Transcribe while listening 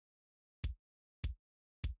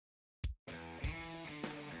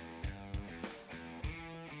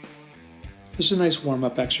This is a nice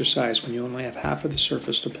warm-up exercise when you only have half of the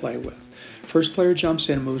surface to play with. First player jumps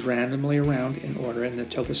in and moves randomly around in order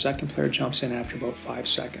until the second player jumps in after about 5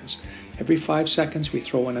 seconds. Every 5 seconds we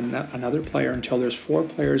throw in another player until there's 4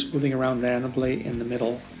 players moving around randomly in the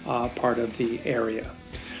middle part of the area.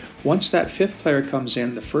 Once that 5th player comes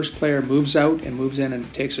in, the first player moves out and moves in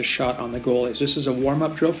and takes a shot on the goalies. This is a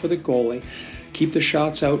warm-up drill for the goalie. Keep the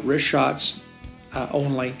shots out, wrist shots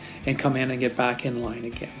only, and come in and get back in line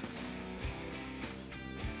again.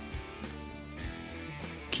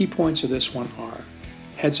 Key points of this one are: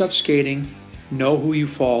 heads-up skating, know who you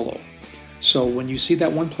follow. So when you see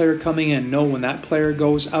that one player coming in, know when that player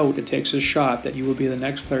goes out and takes a shot that you will be the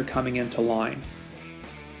next player coming into line.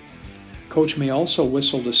 Coach may also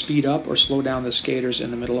whistle to speed up or slow down the skaters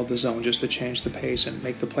in the middle of the zone just to change the pace and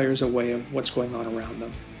make the players aware of what's going on around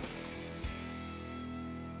them.